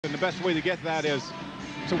And the best way to get that is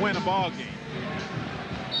to win a ball game.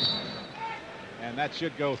 And that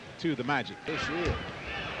should go to the Magic. This year.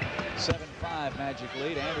 7-5 Magic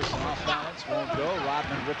lead. Anderson off balance, won't go.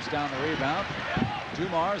 Rodman rips down the rebound.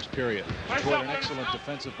 Dumars period toward an excellent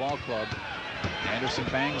defensive ball club. Anderson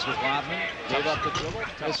bangs with Rodman. Gave up the dribble.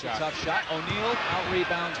 It's a tough shot. O'Neal out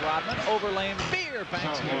rebounds Rodman. Over lane. Beer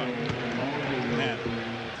banks it.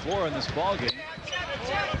 Floor in this ball game.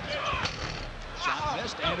 Shot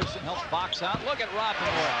missed. Anderson helps box out. Look at Rodman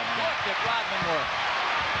work. Look at Rodman work.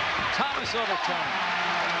 Thomas overturned.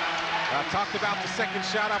 I talked about the second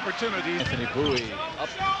shot opportunity. Anthony Bowie up,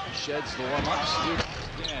 sheds the warm-ups.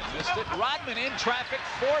 Again, missed it. Rodman in traffic.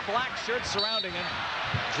 4 black shirts surrounding him.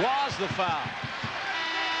 Draws the foul.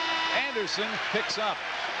 Anderson picks up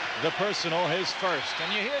the personal, his first. And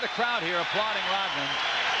you hear the crowd here applauding Rodman.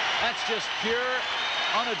 That's just pure,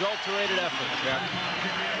 unadulterated effort. Yeah.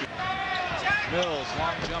 Mills,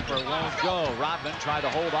 long jumper, won't go. Rodman tried to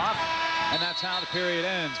hold off, and that's how the period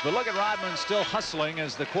ends. But look at Rodman still hustling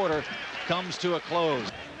as the quarter comes to a close.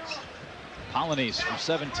 Polonese from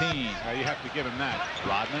 17. You have to give him that.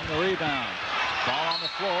 Rodman the rebound. Ball on the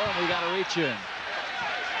floor, and we got to reach in.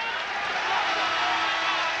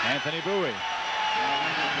 Anthony Bowie.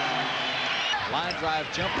 Line drive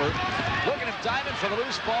jumper. Look at him diving for the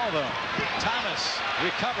loose ball, though. Thomas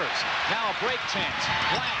recovers. Now a break chance.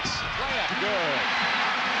 Glass. Layup. Good.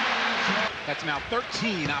 That's now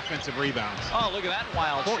 13 offensive rebounds. Oh, look at that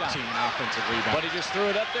wild 14 shot. offensive rebounds. But he just threw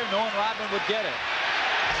it up there knowing Rodman would get it.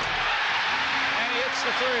 And he hits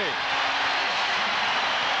the three.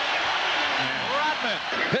 Rodman.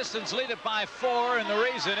 Pistons lead it by 4, and the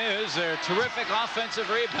reason is their terrific offensive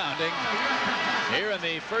rebounding. Here in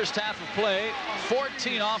the first half of play,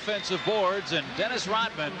 14 offensive boards, and Dennis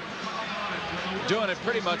Rodman doing it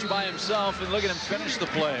pretty much by himself. And look at him finish the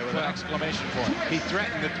play with an exclamation point. He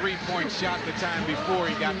threatened the three-point shot the time before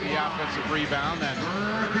he got the offensive rebound, and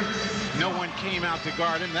no one came out to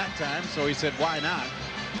guard him that time, so he said, why not?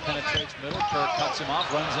 Penetrates middle. Kerr cuts him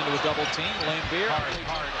off, runs into a double team. Lane Beer.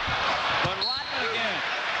 Hard. But Rodman again.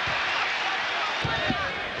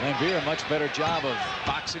 Lane Beer, a much better job of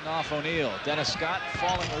boxing off O'Neal. Dennis Scott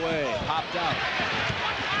falling away. Popped out.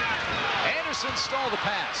 Anderson stalled the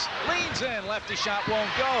pass. Leans in. Lefty shot won't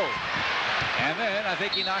go. And then I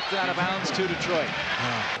think he knocked it out of bounds to Detroit.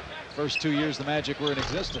 First 2 years the Magic were in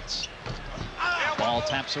existence. Ball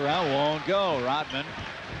taps around. Won't go. Rodman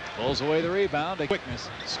pulls away the rebound. Quickness.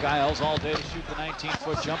 Skiles all day to shoot the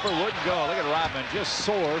 19-foot jumper. Wouldn't go. Look at Rodman just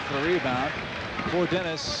soar for the rebound for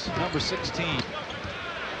Dennis, number 16.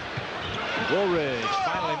 Woolridge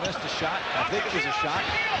finally missed a shot. I think it was a shot.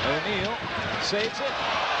 O'Neal saves it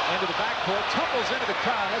into the backcourt, tumbles into the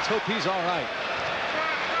crowd. Let's hope he's all right.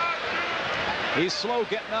 He's slow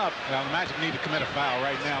getting up. Well, the Magic need to commit a foul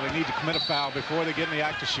right now. They need to commit a foul before they get in the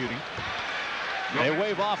act of shooting. They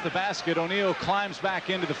wave off the basket. O'Neal climbs back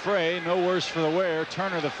into the fray. No worse for the wear.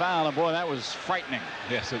 Turner the foul, and boy, that was frightening.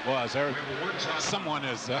 Yes, it was. Someone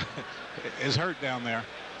is hurt down there.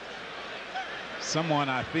 Someone,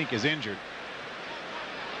 I think, is injured.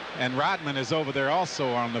 And Rodman is over there also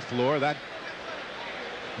on the floor. That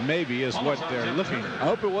maybe is what they're looking at. I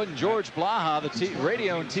hope it wasn't George Blaha, the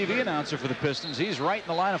radio and TV announcer for the Pistons. He's right in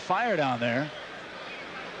the line of fire down there.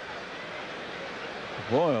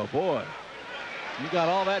 Boy, oh boy. You got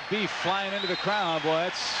all that beef flying into the crowd. Boy,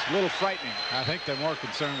 that's a little frightening. I think they're more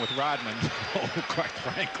concerned with Rodman, quite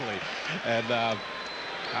frankly. And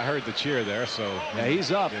I heard the cheer there, so yeah,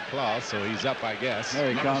 he's up. The applause, so he's up, I guess.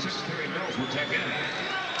 There he comes.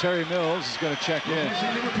 Terry Mills is going to check in.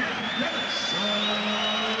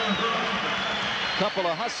 Couple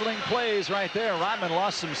of hustling plays right there. Rodman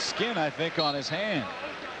lost some skin, I think, on his hand.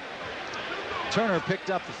 Turner picked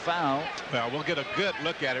up the foul. Well, we'll get a good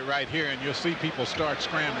look at it right here, and you'll see people start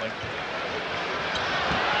scrambling.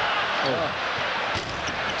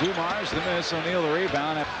 Dumars the miss. O'Neal the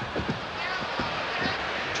rebound.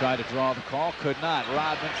 Tried to draw the call, could not.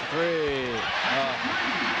 Rodman for 3.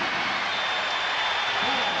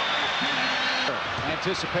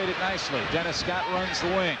 Anticipated nicely. Dennis Scott runs the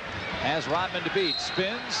wing. Has Rodman to beat.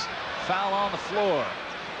 Spins. Foul on the floor.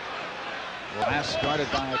 Pass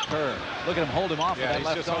guarded by Kerr. Look at him hold him off with that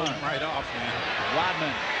left arm. Right off, man.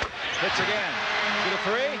 Rodman hits again. To the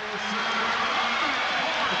 3.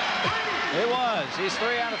 It was. He's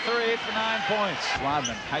 3 out of 3 for 9 points.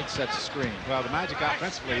 Rodman height sets the screen. Well, the Magic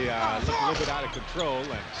offensively looked a little bit out of control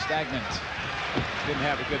and stagnant. Didn't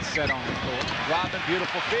have a good set on the floor. Rodman,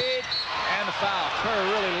 beautiful feed, and the foul. Kerr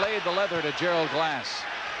really laid the leather to Gerald Glass.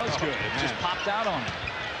 That was good. Just popped out on him.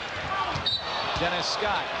 Dennis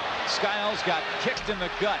Scott. Skiles got kicked in the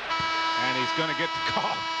gut. And he's going to get the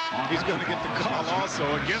call. He's going to get the call also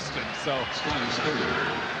against him. So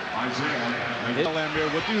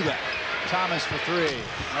Lambier will do that. Thomas for three.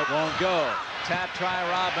 Nope, won't go. Tap try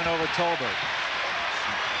Rodman over Tolbert.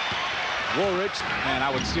 Woolridge. Man, I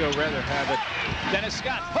would still rather have it. Dennis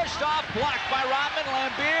Scott pushed off, blocked by Rodman.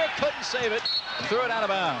 Lambier couldn't save it. Threw it out of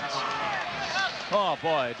bounds. Oh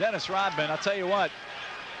boy, Dennis Rodman, I'll tell you what.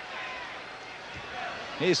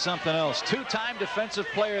 He's something else. Two-time Defensive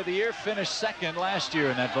Player of the Year, finished second last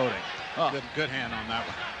year in that voting. Oh. Good hand on that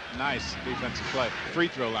one. Nice defensive play. Free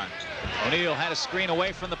throw line. O'Neal had a screen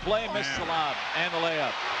away from the play, missed the lob and the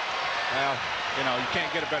layup. Well, you know, you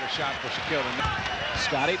can't get a better shot for Shaquille than that.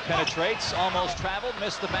 Scotty penetrates, almost traveled,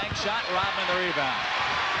 missed the bank shot. Rodman the rebound.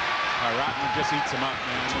 Rodman just eats him up,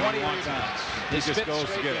 man. 20 rebounds. He just goes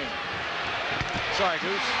to get it. Sorry,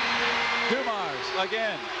 Goose. Dumars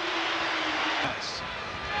again.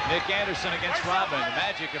 Nick Anderson against Rodman. The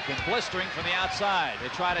Magic have been blistering from the outside. They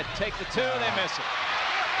try to take the two, they miss it.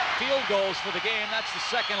 Field goals for the game. That's the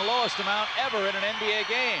second lowest amount ever in an NBA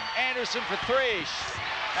game. Anderson for three.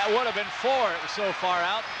 That would have been four. It was so far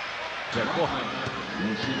out.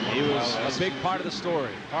 He was a big part of the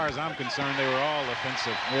story. As far as I'm concerned, they were all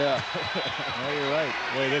offensive. Yeah. Well, you're right.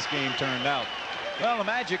 The way this game turned out. Well, the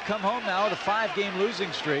Magic come home now with a 5-game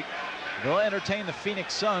losing streak. They'll entertain the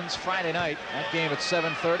Phoenix Suns Friday night. That game at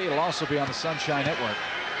 7:30. It'll also be on the Sunshine Network.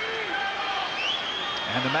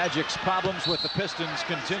 And the Magic's problems with the Pistons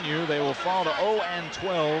continue. They will fall to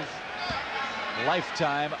 0-12.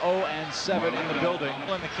 Lifetime 0-7 in the building.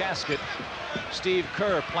 In the casket, Steve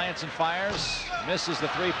Kerr plants and fires. Misses the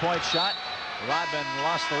three-point shot. Rodman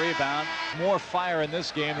lost the rebound. More fire in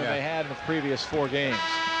this game than they had in the previous 4 games.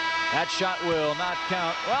 That shot will not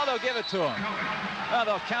count. Well, they'll give it to him. Well,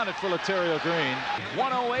 they'll count it for Laterio Green.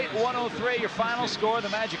 108-103, your final score. The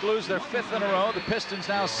Magic lose their 5th in a row. The Pistons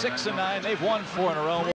now 6-9. They've won 4 in a row.